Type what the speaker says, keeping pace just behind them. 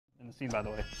the scene, by the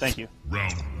way. Thank you.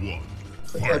 Round one.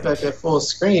 Put that back at full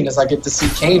screen as I get to see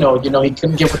Kano. You know, he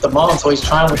couldn't get with the mom, so he's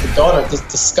trying with the daughter. This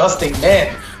disgusting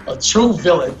man, a true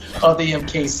villain of the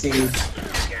MKC.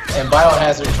 And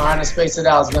Biohazard trying to space it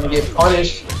out is going to get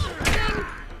punished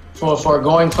for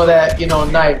going for that, you know,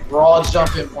 knife, raw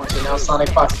jumping punch. And now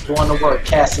SonicFox is going to work.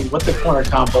 Cassie with the corner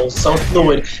combo, so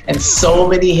fluid and so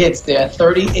many hits there.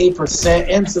 38%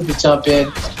 into the jump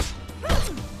in.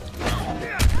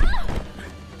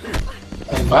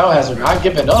 And Biohazard not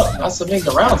giving up, not submitting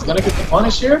the rounds. Gonna get the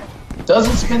punish here.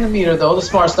 Doesn't spin the meter though. The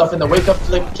smart stuff in the wake up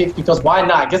flip kick, because why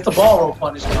not? Gets the ball roll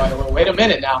punish. Well, wait a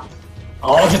minute now.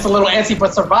 Oh, gets a little antsy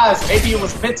but survives. Maybe it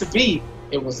was meant to be.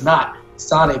 It was not.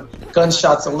 Sonic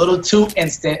gunshots a little too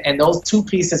instant, and those two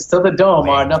pieces to the dome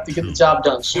are enough to get the job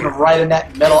done. Shoot him right in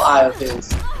that metal eye of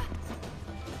his.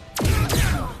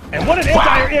 And what an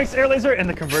anti-EX air laser, and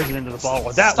the conversion into the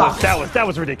ball. That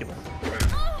was ridiculous.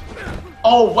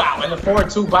 Oh wow, and the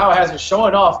 4-2 Biohazard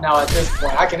showing off now at this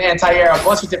point. I can anti-air a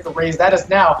bunch of different ways. That is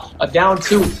now a down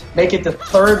 2. Make it the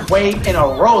 3rd way in a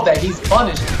row that he's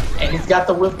punished. And he's got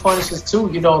the whip punishes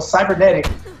too. You know, Cybernetic,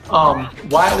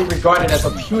 widely regarded as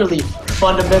a purely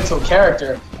fundamental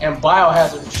character, and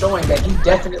Biohazard showing that he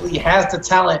definitely has the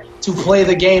talent to play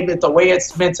the game the way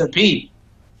it's meant to be.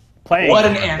 What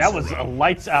an answer. That was a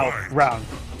lights out round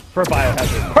for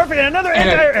Biohazard. Perfect, and another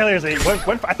anti-air laser.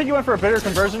 I think he went for a better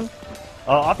conversion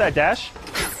off that dash.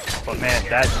 But man,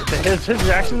 his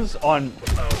reactions on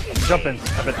jump-ins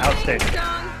have been outstanding.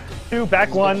 2,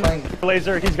 back 1,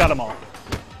 laser, he's got them all.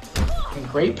 And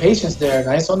great patience there.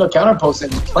 Nice on the counter post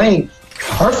and playing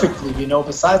perfectly, you know.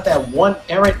 Besides that one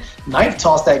errant knife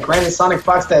toss that granted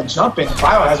SonicFox that jump in,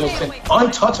 Biohazard's been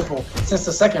untouchable since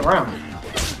the 2nd round.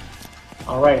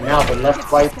 Alright, now the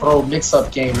left-right throw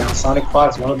mix-up game. Now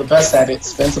SonicFox, one of the best at it,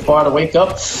 spins the bar to wake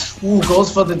up. Ooh,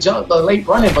 goes for the late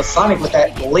run-in, but Sonic with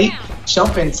that late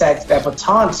jump-in tag, that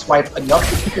baton swipe, enough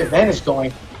to keep the advantage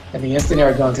going. And the instant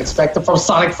air guns expected from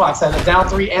SonicFox at a down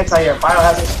 3 anti-air.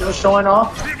 Biohazard still showing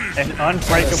off. An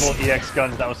unbreakable EX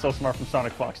guns. That was so smart from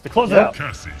SonicFox to close it out.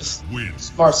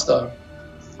 Smart stuff.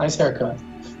 Nice haircut.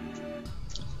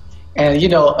 And, you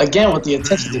know, again, with the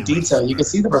attention to detail, you can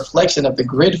see the reflection of the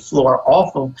grid floor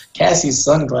off of Cassie's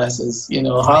sunglasses, you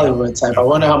know, Hollywood type. I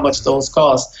wonder how much those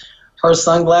cost. Her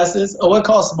sunglasses, or what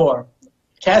costs more?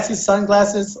 Cassie's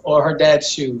sunglasses or her dad's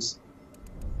shoes?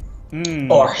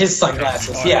 Or his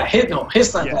sunglasses, his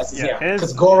sunglasses,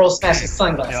 because Goro smashed his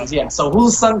sunglasses, So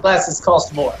whose sunglasses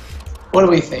cost more? What do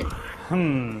we think?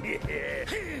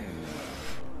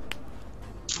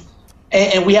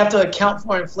 And we have to account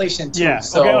for inflation too. Okay.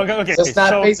 So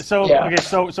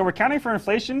So we're counting for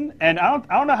inflation, and I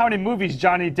don't know how many movies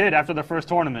Johnny did after the first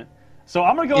tournament. So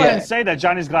I'm gonna go ahead and say that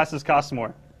Johnny's glasses cost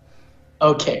more.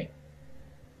 Okay.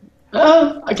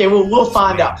 Okay, well, we'll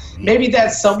find out. Maybe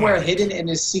that's somewhere hidden in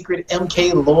his secret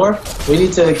MK lore. We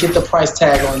need to get the price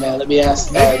tag on that. Let me ask,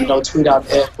 tweet out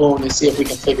that boom and see if we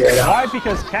can figure it out. Why?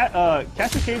 Because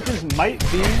Cassie cages might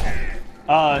be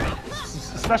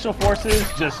special forces,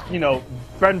 just, you know,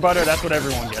 bread and butter. That's what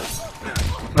everyone gets.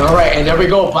 All right, and there we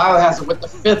go. Biohazard with the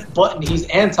 5th button he's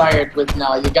anti-aired with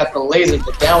now. You got the laser,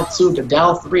 the down 2, the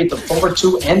down 3, the forward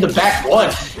 2, and the back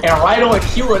 1. And right on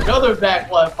cue, another back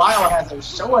 1. Biohazard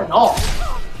showing off.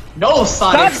 No,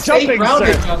 Sonic, stay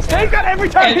grounded. Every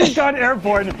time he's gone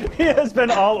airborne, he has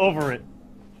been all over it.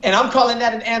 And I'm calling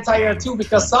that an anti-air too,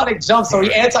 because Sonic jumps, so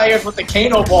he anti-aired with the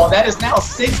Kano ball. That is now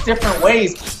 6 different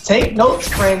ways. Take notes,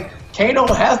 friend. Kano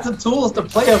has the tools to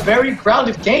play a very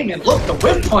grounded game, and look, the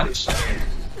whip punish.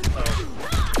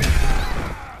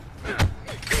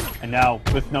 And now,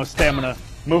 with no stamina,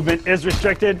 movement is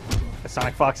restricted.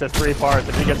 SonicFox has 3 bars.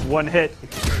 If he gets 1 hit,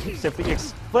 simply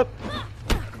kicks flip.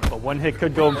 But 1 hit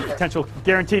could go potential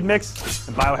guaranteed mix.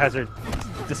 And Biohazard,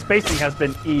 the spacing has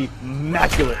been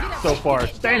immaculate so far.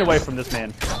 Staying away from this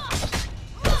man.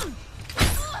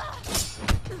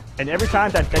 And every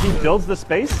time that he builds the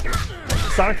space,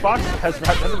 SonicFox has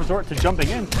to resort to jumping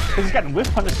in because he's gotten whiff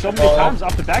punished so many times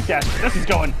off the backdash. This is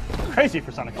going crazy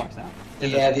for SonicFox now.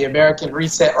 Yeah, the American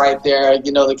reset right there.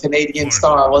 You know, the Canadian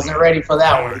star wasn't ready for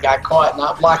that one. He got caught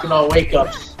not blocking on wake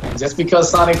up. And just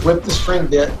because Sonic whipped the string,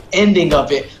 the ending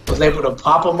of it was able to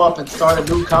pop him up and start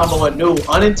a new combo anew.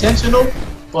 Unintentional,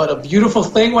 but a beautiful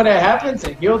thing when it happens,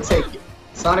 and he'll take it.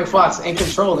 SonicFox in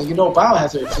control, and you know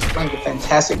Biohazard is just playing a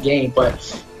fantastic game,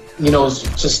 but you know,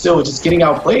 just getting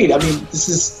outplayed. I mean, this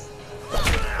is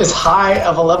as high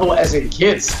of a level as it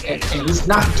gets, and he's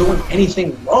not doing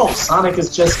anything wrong. Sonic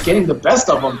is just getting the best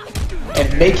of him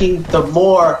and making the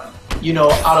more, you know,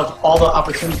 out of all the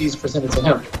opportunities presented to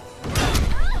him.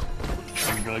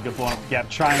 Really good blow up gap,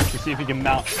 trying to see if he can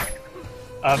mount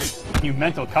a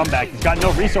monumental comeback. He's got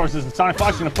no resources, and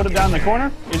SonicFox is going to put him down in the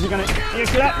corner. Is he going to get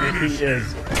that? He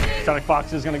is.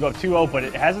 SonicFox is going to go up 2-0, but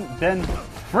it hasn't been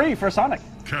free for Sonic.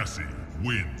 Cassie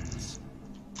wins.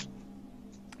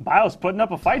 Bio's putting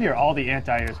up a fight here. All the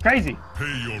anti-airs. Crazy.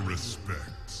 Pay your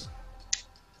respects.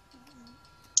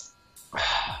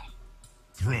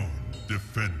 Throne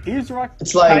defender.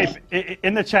 It's like type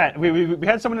in the chat. We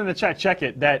had someone in the chat check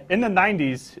it that in the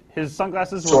 90s his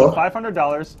sunglasses were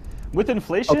 $500. With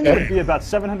inflation, it would be about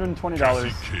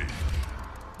 $720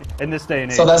 in this day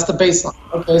and age. So that's the baseline.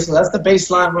 Okay, so that's the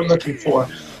baseline we're looking for.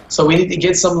 So we need to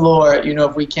get some lore, you know,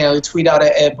 if we can. We tweet out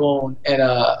at Ed Boon and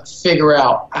figure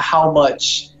out how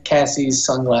much Cassie's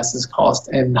sunglasses cost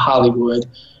in Hollywood.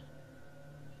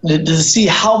 To see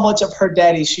how much of her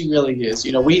daddy she really is.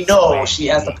 You know, we know she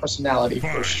has the personality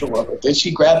for sure, but did she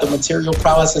grab the material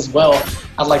prowess as well?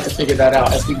 I'd like to figure that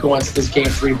out as we go into this Game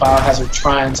 3. Biohazard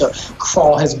trying to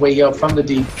crawl his way up from the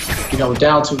deep, you know,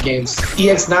 down 2 games.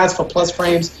 EX knives for plus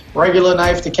frames, regular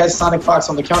knife to catch SonicFox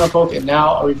on the counter poke, and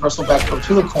now a reversal back throw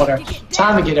to the corner.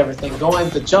 Time to get everything going.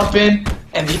 The jump in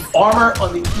and the armor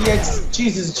on the EX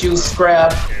Jesus Juice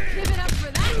grab.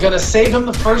 Gonna save him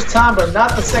the first time, but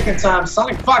not the second time.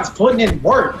 SonicFox putting in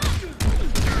work.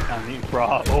 I mean,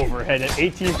 raw overhead at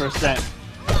 18%.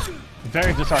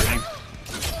 Very disheartening.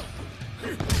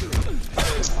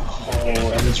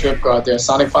 Oh, and the trip guard there.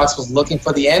 SonicFox was looking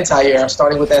for the anti-air,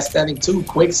 starting with that standing 2.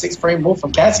 Quick 6-frame move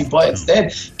from Cassie, but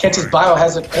instead catches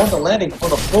Biohazard on the landing for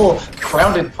the full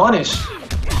grounded punish.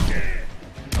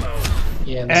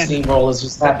 Yeah, and the steamroll is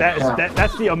just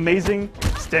that's the amazing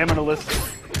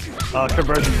stamina-less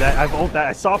conversion that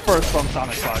I saw first from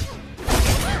SonicFox.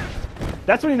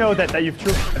 That's when you know that you've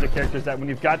truly the characters, that when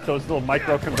you've got those little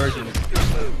micro conversions,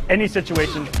 any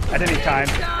situation at any time,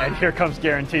 and here comes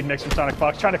guaranteed mix from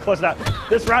SonicFox trying to close it out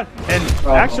this round and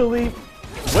actually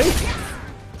wait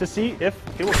to see if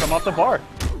it will come off the bar.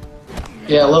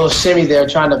 Yeah, a little shimmy there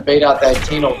trying to bait out that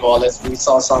Kano ball as we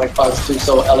saw SonicFox do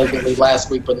so elegantly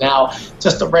last week. But now,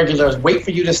 just the regulars, wait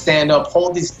for you to stand up,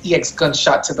 hold this EX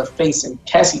gunshot to the face, and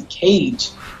Cassie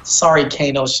Cage. Sorry,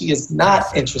 Kano, she is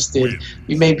not interested.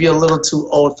 You may be a little too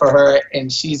old for her,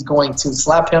 and she's going to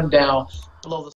slap him down below the